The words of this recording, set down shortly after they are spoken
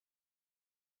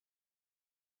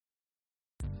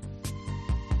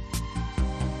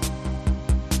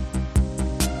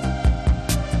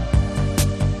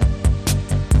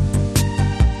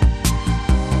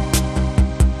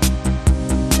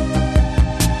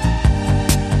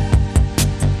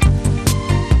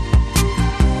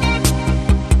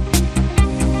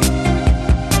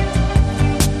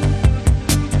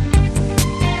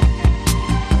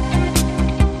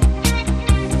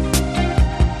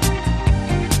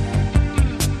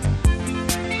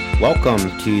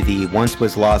Welcome to the Once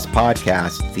Was Lost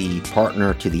podcast, the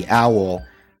partner to the OWL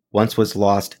Once Was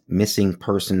Lost Missing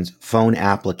Persons phone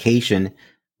application,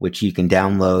 which you can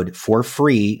download for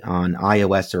free on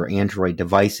iOS or Android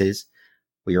devices.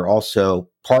 We are also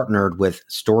partnered with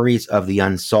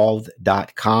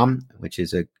storiesoftheunsolved.com, which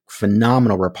is a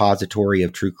phenomenal repository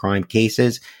of true crime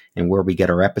cases and where we get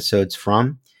our episodes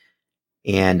from.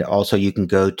 And also you can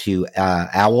go to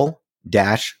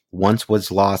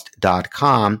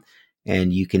owl-oncewaslost.com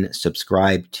and you can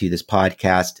subscribe to this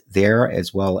podcast there,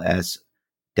 as well as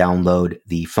download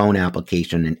the phone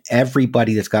application. And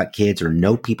everybody that's got kids or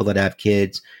know people that have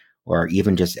kids, or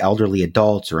even just elderly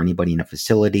adults or anybody in a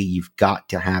facility, you've got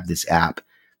to have this app.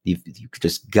 You've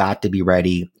just got to be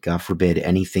ready. God forbid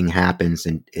anything happens,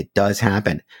 and it does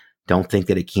happen. Don't think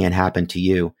that it can't happen to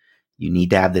you. You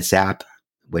need to have this app,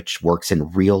 which works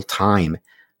in real time.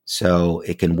 So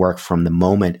it can work from the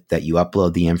moment that you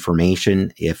upload the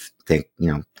information if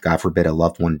God forbid a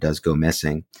loved one does go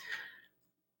missing.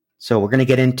 So we're going to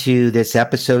get into this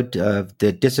episode of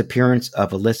the disappearance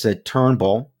of Alyssa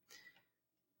Turnbull.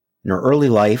 In her early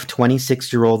life,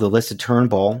 26-year-old Alyssa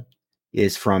Turnbull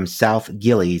is from South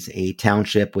Gillies, a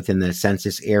township within the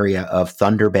census area of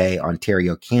Thunder Bay,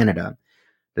 Ontario, Canada.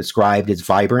 Described as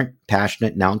vibrant,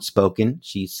 passionate, and outspoken,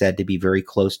 she's said to be very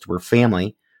close to her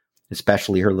family,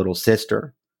 especially her little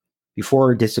sister. Before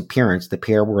her disappearance, the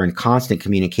pair were in constant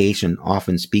communication,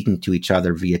 often speaking to each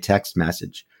other via text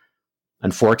message.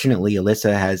 Unfortunately,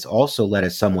 Alyssa has also led a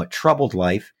somewhat troubled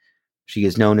life. She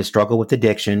is known to struggle with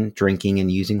addiction, drinking,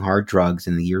 and using hard drugs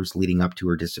in the years leading up to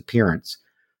her disappearance.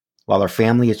 While her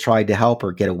family has tried to help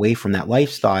her get away from that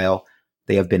lifestyle,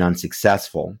 they have been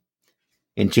unsuccessful.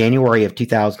 In January of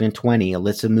 2020,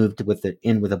 Alyssa moved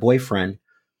in with a boyfriend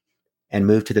and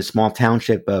moved to the small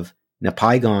township of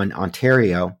Nepigon,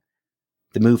 Ontario.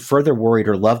 The move further worried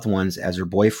her loved ones, as her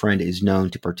boyfriend is known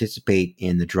to participate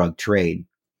in the drug trade.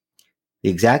 The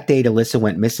exact date Alyssa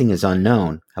went missing is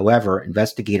unknown. However,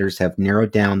 investigators have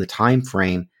narrowed down the time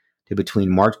frame to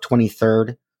between March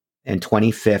 23rd and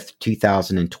 25th,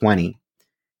 2020.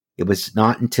 It was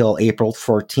not until April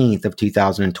 14th of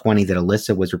 2020 that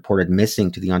Alyssa was reported missing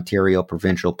to the Ontario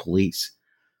Provincial Police.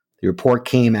 The report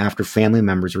came after family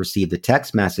members received a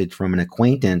text message from an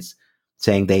acquaintance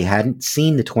saying they hadn't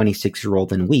seen the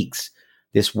 26-year-old in weeks.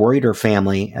 This worried her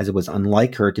family, as it was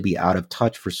unlike her to be out of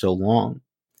touch for so long.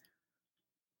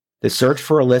 The search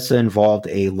for Alyssa involved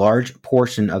a large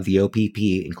portion of the OPP,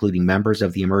 including members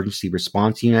of the Emergency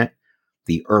Response Unit,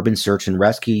 the Urban Search and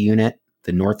Rescue Unit,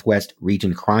 the Northwest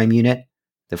Region Crime Unit,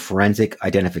 the Forensic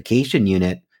Identification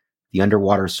Unit, the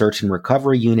Underwater Search and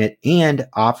Recovery Unit, and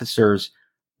officers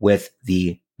with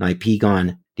the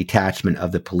Nipigon detachment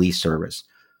of the police service.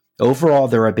 Overall,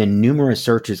 there have been numerous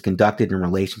searches conducted in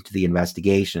relation to the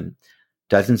investigation.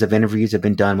 Dozens of interviews have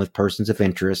been done with persons of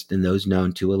interest and those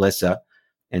known to Alyssa,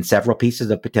 and several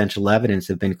pieces of potential evidence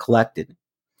have been collected.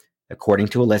 According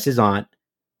to Alyssa's aunt,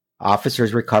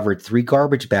 officers recovered 3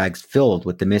 garbage bags filled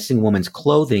with the missing woman's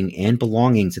clothing and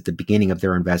belongings at the beginning of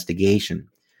their investigation.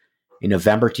 In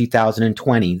November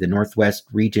 2020, the Northwest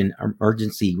Region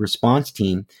Emergency Response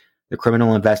Team, the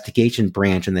Criminal Investigation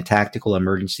Branch, and the Tactical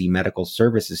Emergency Medical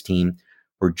Services Team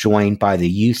were joined by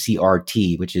the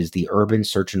UCRT, which is the Urban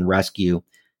Search and Rescue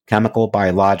Chemical,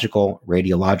 Biological,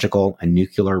 Radiological, and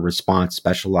Nuclear Response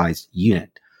Specialized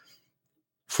Unit,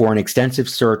 for an extensive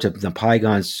search of the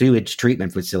Nipigon sewage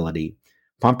treatment facility.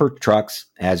 Pumper trucks,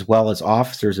 as well as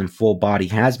officers in full-body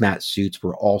hazmat suits,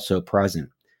 were also present.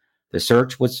 The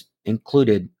search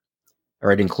included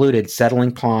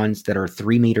settling ponds that are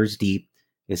 3 meters deep,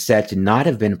 is said to not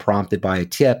have been prompted by a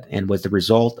tip, and was the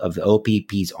result of the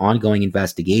OPP's ongoing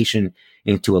investigation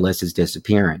into Alyssa's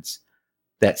disappearance.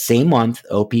 That same month,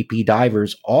 OPP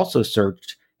divers also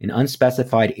searched an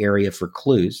unspecified area for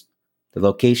clues. The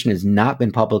location has not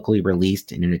been publicly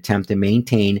released in an attempt to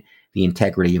maintain the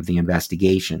integrity of the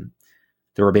investigation.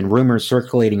 There have been rumors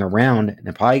circulating around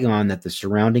Nipigon that the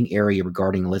surrounding area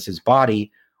regarding Alyssa's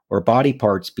body or body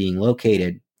parts being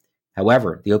located.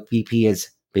 However, the OPP has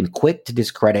been quick to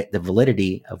discredit the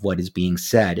validity of what is being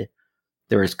said.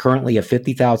 There is currently a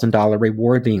 $50,000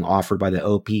 reward being offered by the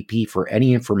OPP for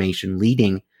any information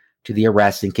leading to the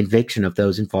arrest and conviction of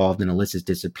those involved in Alyssa's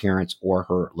disappearance or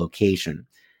her location.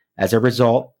 As a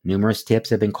result, numerous tips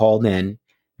have been called in,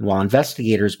 and while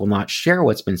investigators will not share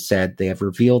what's been said, they have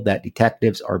revealed that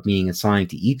detectives are being assigned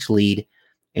to each lead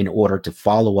in order to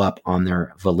follow up on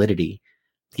their validity.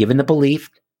 Given the belief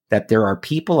that there are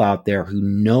people out there who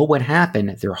know what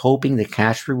happened, they're hoping the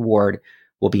cash reward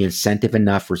will be incentive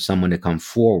enough for someone to come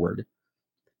forward.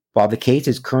 While the case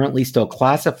is currently still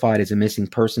classified as a missing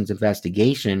persons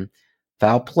investigation,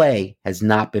 Foul play has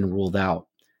not been ruled out.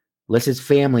 Alyssa's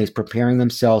family is preparing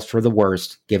themselves for the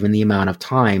worst, given the amount of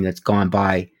time that's gone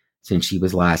by since she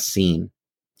was last seen.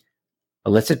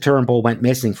 Alyssa Turnbull went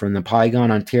missing from Nepean,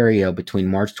 Ontario between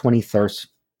March 23rd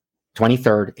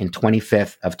and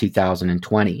 25th of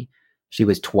 2020. She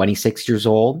was 26 years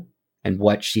old, and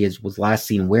what she was last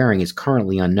seen wearing is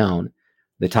currently unknown.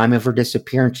 The time of her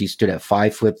disappearance, she stood at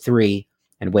 5'3"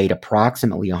 and weighed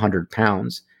approximately 100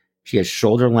 pounds. She has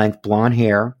shoulder-length blonde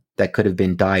hair that could have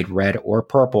been dyed red or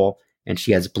purple, and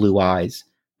she has blue eyes.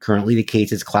 Currently, the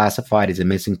case is classified as a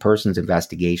missing persons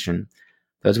investigation.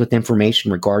 Those with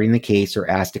information regarding the case are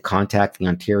asked to contact the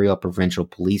Ontario Provincial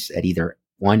Police at either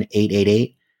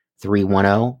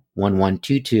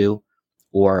 1-888-310-1122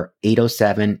 or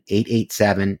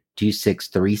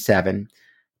 807-887-2637.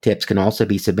 Tips can also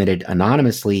be submitted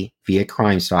anonymously via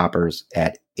Crime Stoppers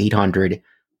at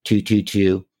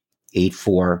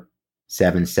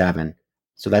 800-222-8477.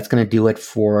 So that's going to do it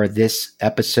for this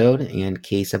episode and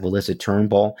case of Alyssa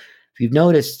Turnbull. If you've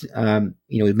noticed,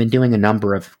 we've been doing a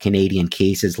number of Canadian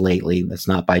cases lately. That's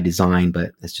not by design,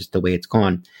 but that's just the way it's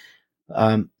gone.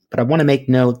 But I want to make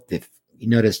note that if you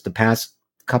notice the past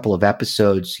couple of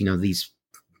episodes, these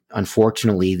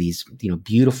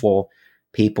beautiful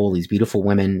people, these beautiful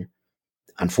women,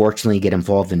 unfortunately get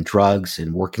involved in drugs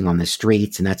and working on the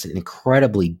streets. And that's an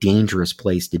incredibly dangerous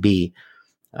place to be.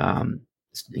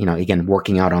 Again,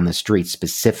 working out on the streets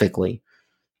specifically,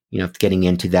 getting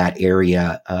into that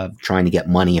area of trying to get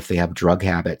money if they have drug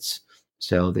habits.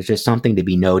 So there's just something to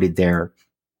be noted there.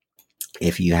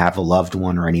 If you have a loved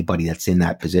one or anybody that's in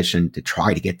that position, to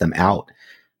try to get them out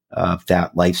of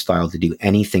that lifestyle, to do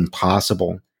anything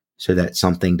possible so that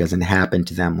something doesn't happen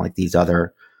to them like these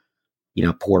other,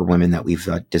 poor women that we've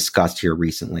discussed here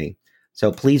recently. So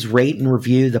please rate and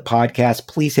review the podcast.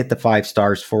 Please hit the 5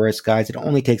 stars for us, guys. It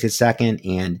only takes a second,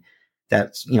 and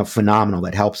that's, phenomenal.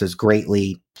 That helps us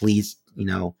greatly. Please,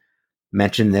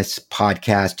 mention this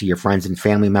podcast to your friends and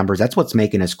family members. That's what's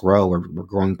making us grow. We're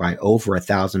growing by over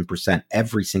 1,000%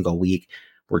 every single week.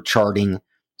 We're charting.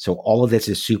 So all of this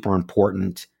is super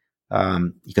important.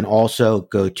 You can also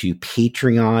go to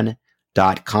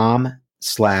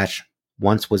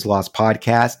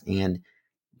patreon.com/oncewasLostPodcast and,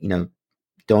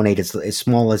 donate as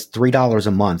small as $3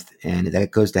 a month. And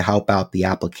that goes to help out the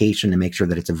application and make sure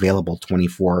that it's available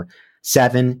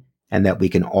 24/7. And that we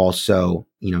can also,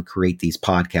 create these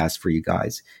podcasts for you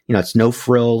guys. It's no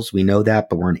frills. We know that,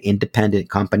 but we're an independent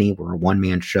company. We're a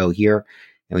one-man show here.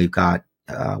 And we've got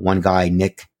one guy,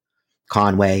 Nick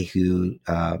Conway, who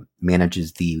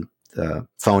manages the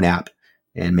phone app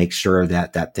and makes sure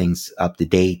that that thing's up to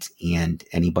date. And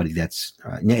anybody that's,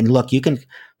 and look, you can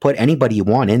put anybody you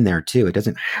want in there too. It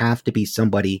doesn't have to be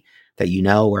somebody that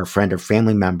or a friend or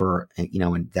family member,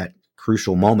 in that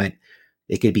crucial moment.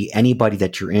 It could be anybody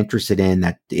that you're interested in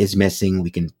that is missing.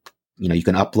 We can, you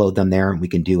can upload them there and we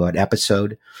can do an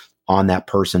episode on that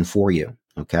person for you.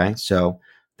 Okay. So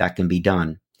that can be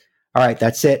done. All right.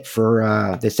 That's it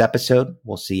for this episode.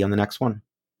 We'll see you on the next one.